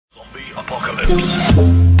apocalypse.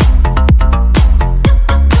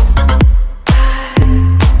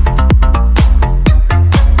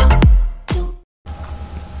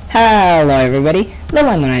 Hello everybody, the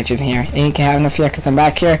One Legend here, and you can have no fear because I'm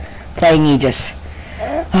back here playing Aegis.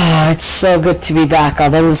 Oh, it's so good to be back,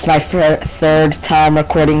 although this is my third time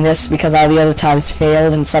recording this because all the other times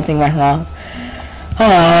failed and something went wrong.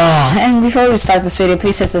 Oh, and before we start this video,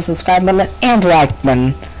 please hit the subscribe button and like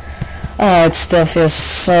button. Oh, it still feels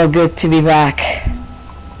so good to be back.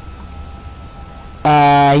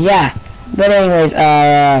 Yeah. But anyways,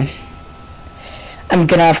 I'm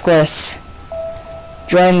gonna, of course,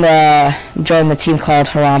 join the team called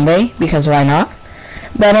Harambe, because why not?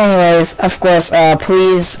 But anyways, of course,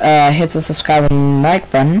 please hit the subscribe and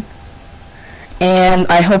like button. And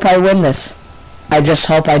I hope I win this. I just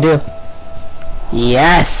hope I do.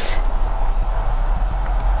 Yes!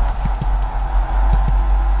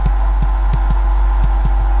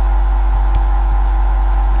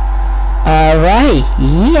 Alright,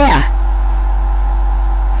 yeah!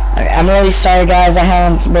 I'm really sorry guys, I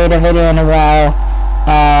haven't made a video in a while.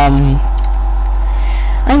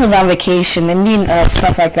 I was on vacation and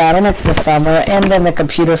stuff like that, and it's the summer, and then the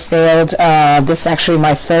computer failed. This is actually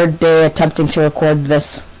my third day attempting to record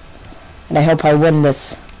this, and I hope I win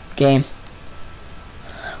this game.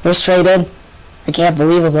 We're straight in. I can't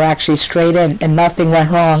believe it, we're actually straight in, and nothing went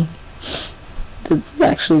wrong. This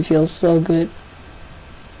actually feels so good.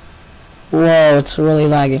 Whoa, it's really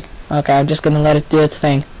lagging. Okay, I'm just gonna let it do its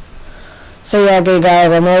thing. So yeah, okay guys,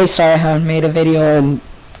 I'm really sorry I haven't made a video in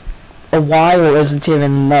a while. It isn't even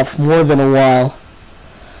enough, more than a while.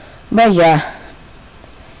 But yeah,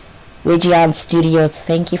 Region Studios,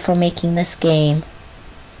 thank you for making this game.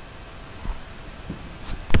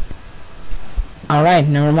 Alright,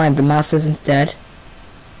 never mind, the mouse isn't dead.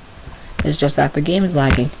 It's just that the game is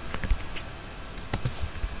lagging.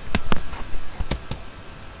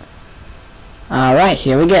 Alright,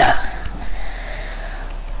 here we go.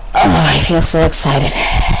 Oh, I feel so excited.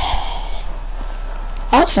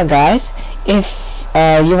 Also guys, if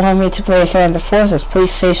you want me to play Fan of the Forces, please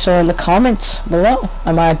say so in the comments below.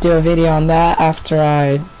 I might do a video on that after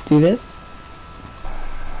I do this.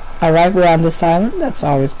 Alright, we're on the silent. That's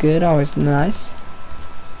always good, always nice.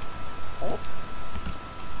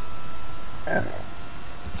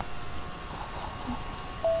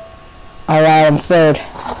 Alright, I'm third.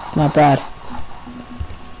 It's not bad.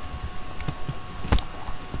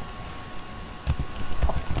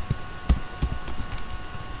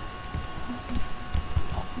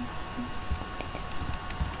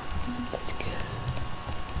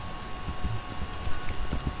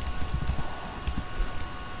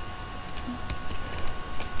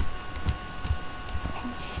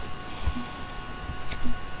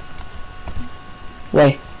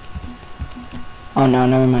 Wait. Oh no,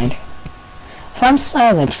 never mind. If I'm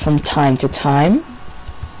silent from time to time,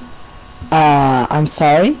 I'm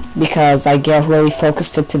sorry, because I get really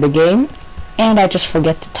focused into the game, and I just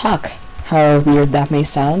forget to talk, however weird that may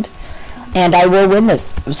sound. And I will win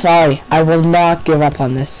this. I'm sorry, I will not give up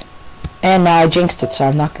on this. And now I jinxed it, so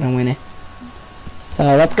I'm not gonna win it. So,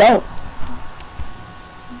 let's go!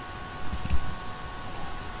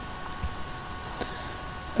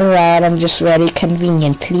 Alright, I'm just very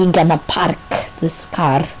conveniently gonna park this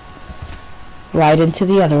car right into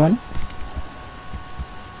the other one.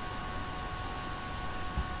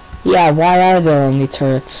 Yeah, why are there only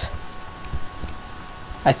turrets?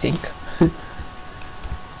 I think.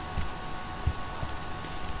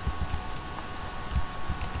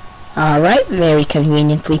 Alright, very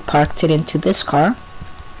conveniently parked it into this car.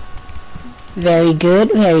 Very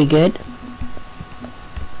good, very good.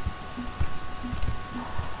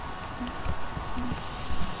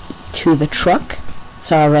 To the truck.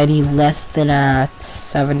 It's already less than at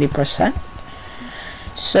 70%.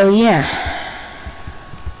 So yeah.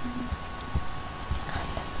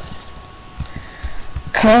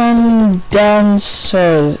 Condensers.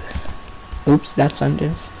 Oops, that's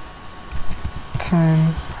under.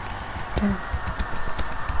 Am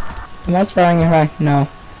I spelling it right? No.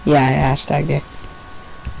 Yeah, I hashtagged it.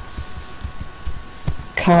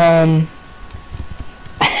 Condensers.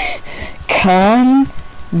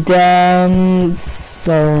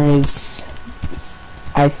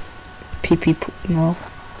 No.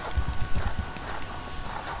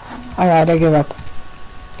 Alright, I give up.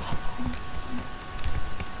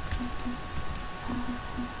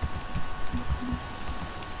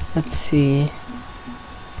 Let's see.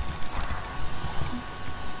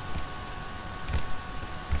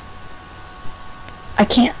 I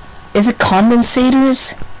can't. Is it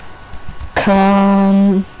condensators?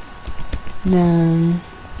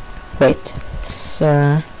 Wait,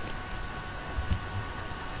 sir.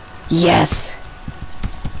 Yes!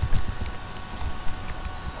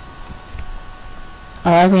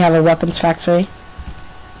 Alright, we have a weapons factory.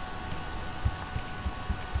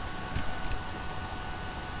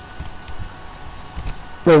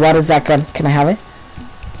 Wait, what is that gun? Can I have it?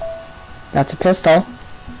 That's a pistol.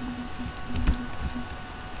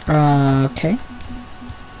 Okay.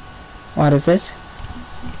 What is this?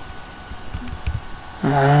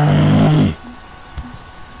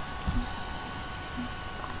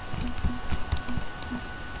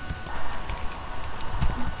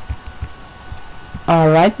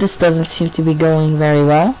 Alright, this doesn't seem to be going very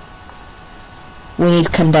well. We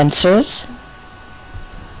need condensers.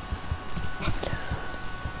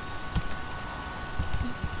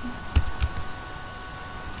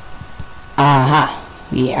 Aha!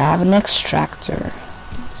 We have an extractor.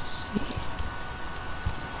 Let's see.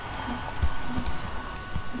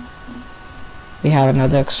 We have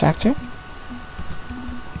another extractor.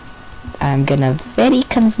 I'm gonna very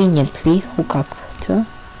conveniently hook up to.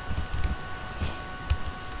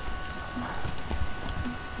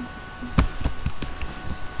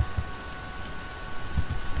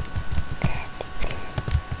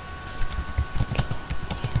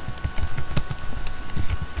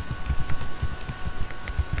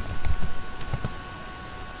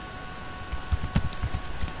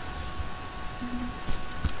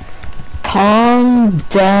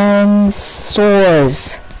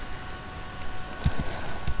 Condensors.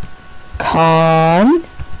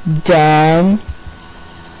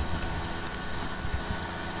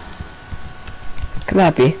 Could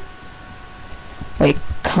that be? Wait,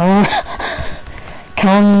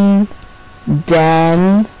 condensors.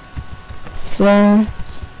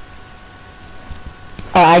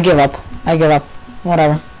 Oh, I give up.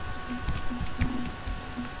 Whatever.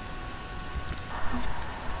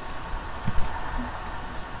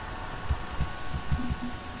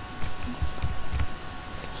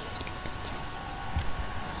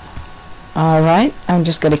 Alright, I'm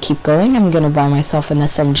just gonna keep going. I'm gonna buy myself an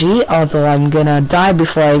SMG, although I'm gonna die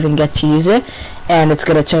before I even get to use it, and it's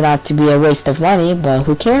gonna turn out to be a waste of money, but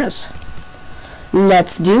who cares?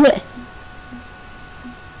 Let's do it!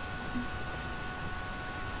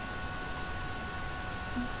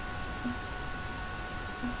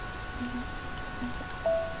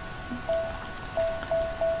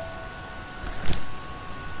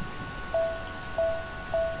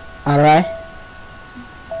 Alright.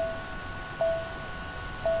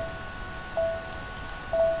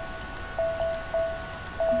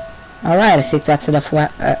 Alright, I think that's enough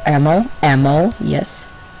ammo, yes.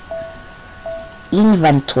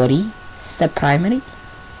 Inventory, step primary.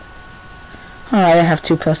 Alright, I have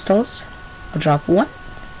 2 pistols. I'll drop 1.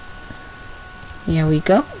 Here we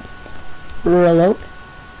go. Reload.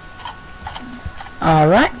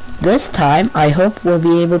 Alright, this time I hope we'll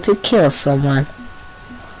be able to kill someone.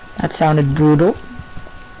 That sounded brutal.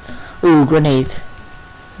 Ooh, grenades.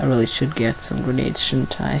 I really should get some grenades,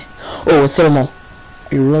 shouldn't I? Oh, a thermal.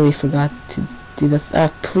 I really forgot to do the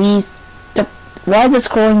please. Why is it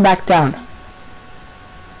scrolling back down?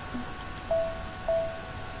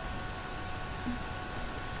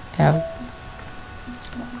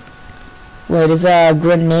 Wait, is a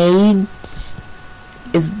grenade?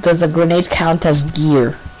 Does a grenade count as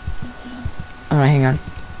gear? Alright, hang on.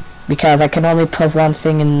 Because I can only put one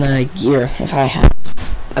thing in the gear if I have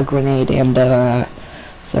a grenade and a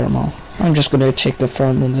thermal. I'm just gonna check the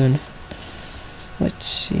thermal then. Let's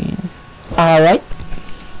see. Alright.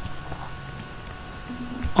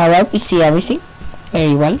 Alright, we see everything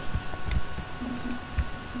very well.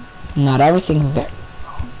 Not everything very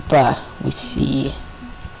well, but we see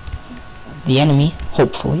the enemy,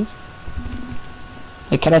 hopefully.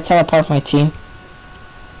 Wait, can I teleport my team?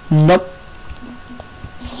 Nope.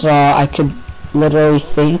 So I could literally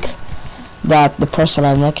think that the person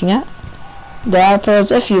I'm looking at.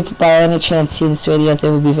 Developers, if you by any chance see this video, it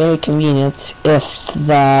would be very convenient if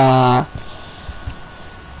the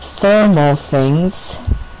thermal things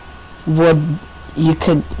you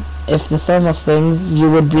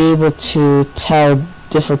would be able to tell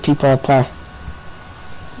different people apart.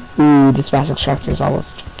 Ooh, this mass extractor is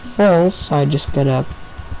almost full, so I just gotta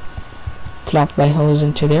plop my hose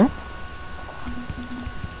into there.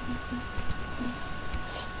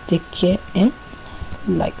 Stick it in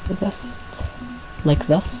like this. Like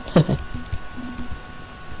this.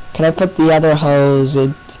 Can I put the other hose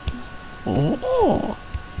in? Oh.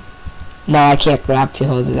 No, I can't grab 2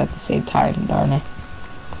 hoses at the same time, darn it.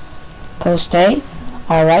 Post A.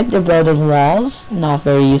 Alright, they're building walls. Not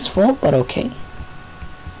very useful, but okay.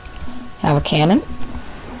 Have a cannon.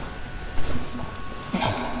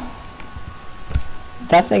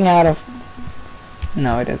 That thing out of...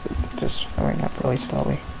 No, it isn't. just filling up really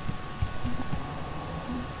slowly.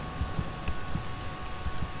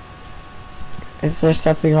 Is there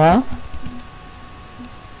something wrong?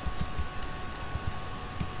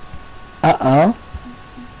 Uh-oh.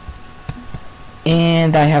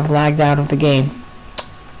 And I have lagged out of the game.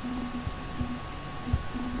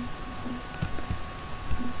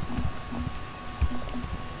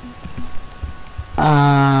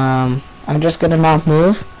 I'm just gonna not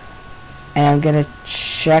move, and I'm gonna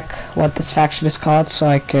check what this faction is called so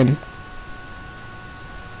I can...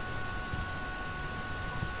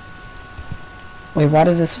 Wait, what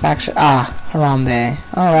is this faction? Ah, Harambe.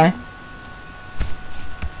 Alright.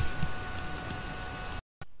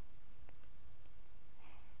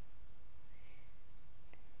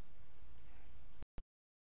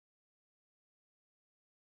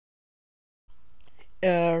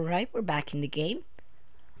 Right, we're back in the game.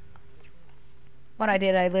 What I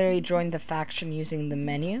did, I literally joined the faction using the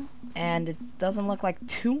menu, and it doesn't look like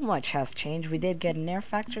too much has changed. We did get an air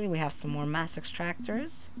factory, we have some more mass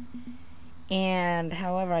extractors, and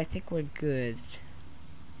however, I think we're good.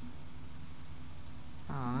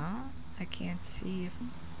 I can't see if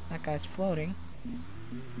that guy's floating.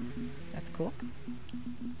 That's cool.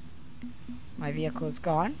 My vehicle is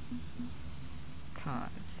gone.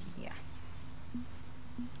 Yeah.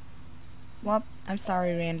 Well, I'm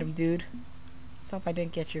sorry, random dude. Let's hope I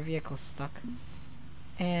didn't get your vehicle stuck.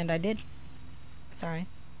 And I did. Sorry.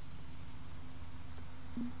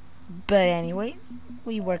 But anyways,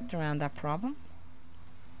 we worked around that problem.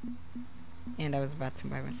 And I was about to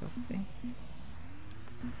buy myself a thing.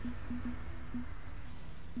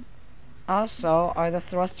 Also, are the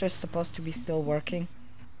thrusters supposed to be still working?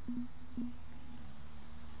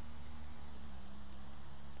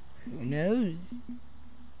 Who knows?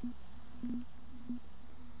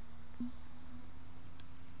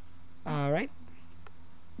 Alright.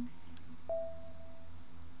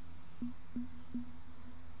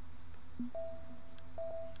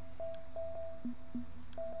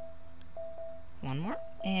 One more.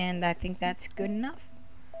 And I think that's good enough.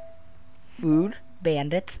 Food,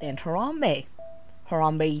 bandits, and Harambe.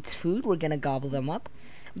 Harambe eats food, we're gonna gobble them up.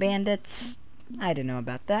 Bandits, I don't know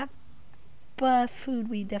about that. But food,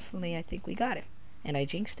 we definitely, I think we got it. And I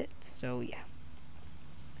jinxed it, so yeah.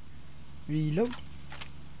 Reload.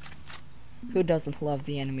 Who doesn't love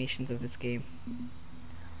the animations of this game?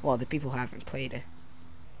 Well, the people who haven't played it.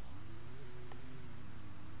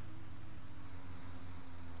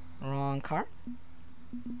 Wrong car.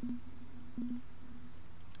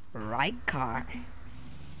 Right car.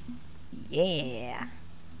 Yeah.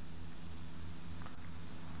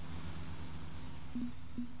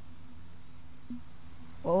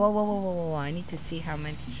 Whoa, whoa, whoa, whoa, whoa, whoa. I need to see how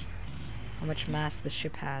much mass the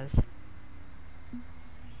ship has.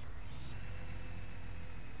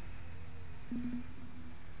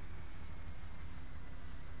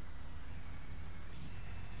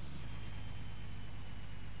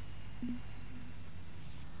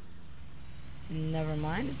 Never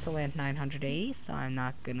mind, it's only at 980, so I'm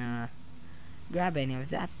not gonna grab any of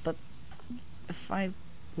that, but if I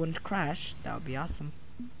wouldn't crash, that would be awesome.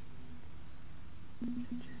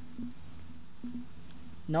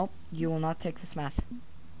 Nope, you will not take this mass.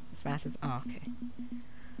 This mass is... oh, okay.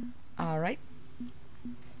 Alright.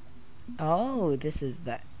 Oh, this is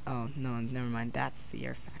the... oh, no, never mind, that's the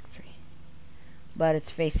air factory. But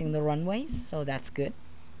it's facing the runways, so that's good.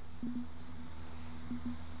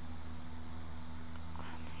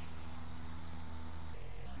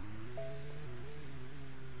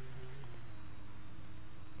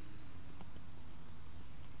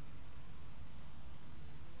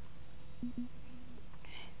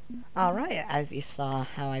 Alright, as you saw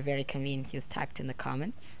how I very conveniently typed in the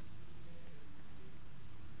comments,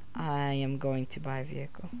 I am going to buy a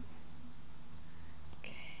vehicle.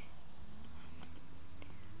 Okay.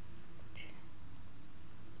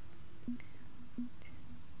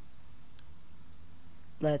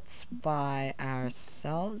 Let's buy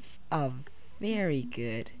ourselves a very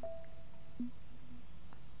good...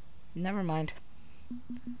 never mind.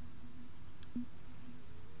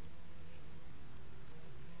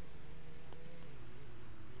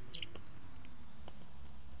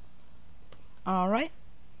 Alright.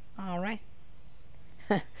 Alright.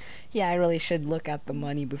 Yeah, I really should look at the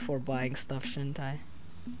money before buying stuff, shouldn't I?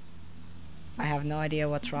 I have no idea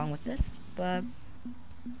what's wrong with this, but...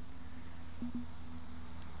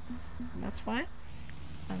 that's fine.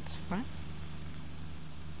 That's fine.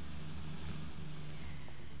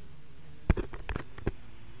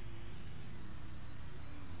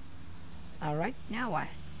 Alright, now what?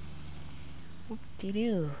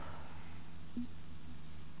 Whoop-de-doo.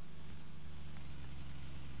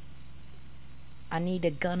 I need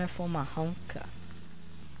a gunner for my hunker.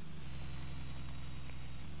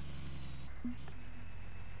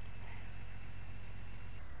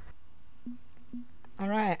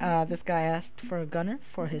 Alright, this guy asked for a gunner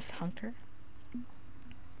for his hunter.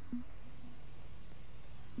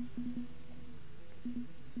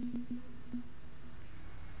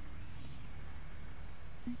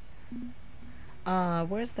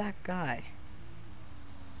 Where's that guy?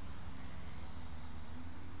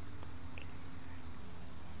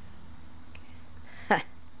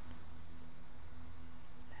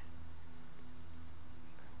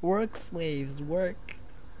 Work, slaves, work.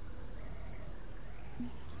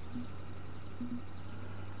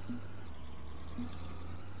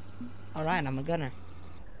 Alright, I'm a gunner.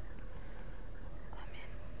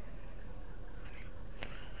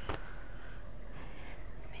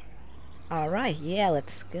 Alright, yeah,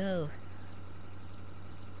 let's go.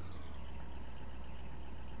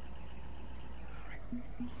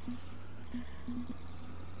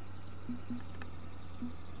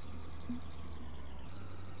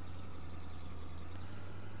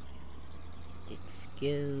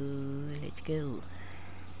 Let's go.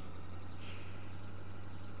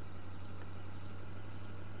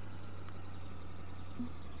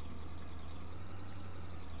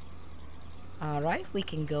 Alright, we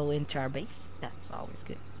can go into our base. That's always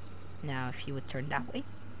good. Now, if you would turn that way.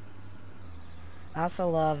 I also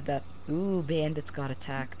love that... Ooh, bandits got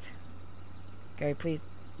attacked. Gary, please.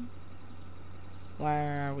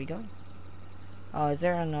 Where are we going? Oh, is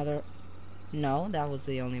there another... No, that was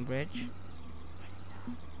the only bridge.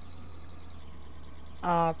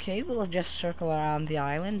 Okay, we'll just circle around the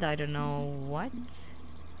island. I don't know what.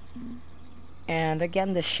 And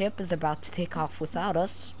again, the ship is about to take off without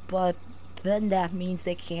us, but then that means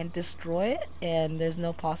they can't destroy it, and there's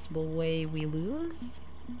no possible way we lose.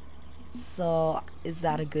 So, is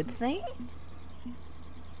that a good thing?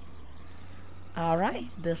 Alright,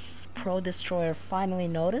 this pro-destroyer finally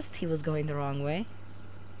noticed he was going the wrong way.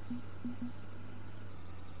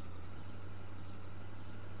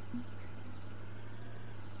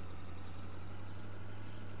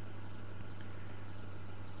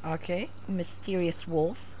 Okay, mysterious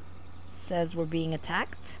wolf says we're being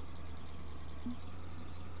attacked.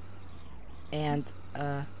 And,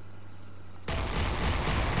 alright,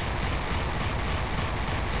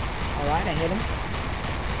 I hit him.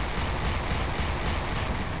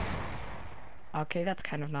 Okay, that's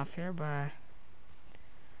kind of not fair, but...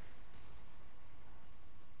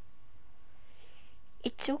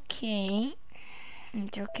 It's okay.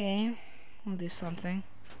 It's okay. We'll do something.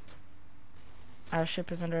 Our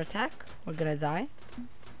ship is under attack. We're gonna die.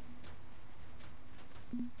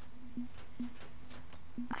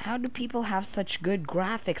 How do people have such good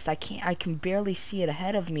graphics? I can barely see it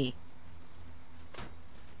ahead of me.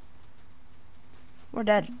 We're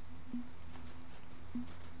dead.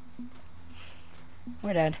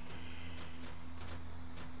 We're dead.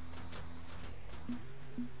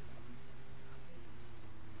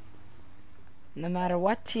 No matter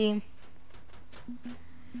what team,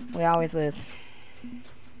 we always lose.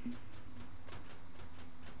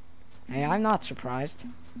 Hey, I'm not surprised.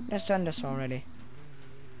 Just done this already.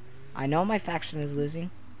 I know my faction is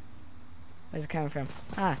losing. Where's it coming from?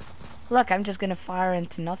 Ah, look, I'm just gonna fire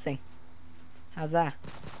into nothing. How's that?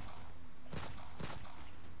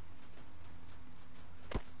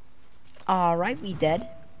 Alright, we dead.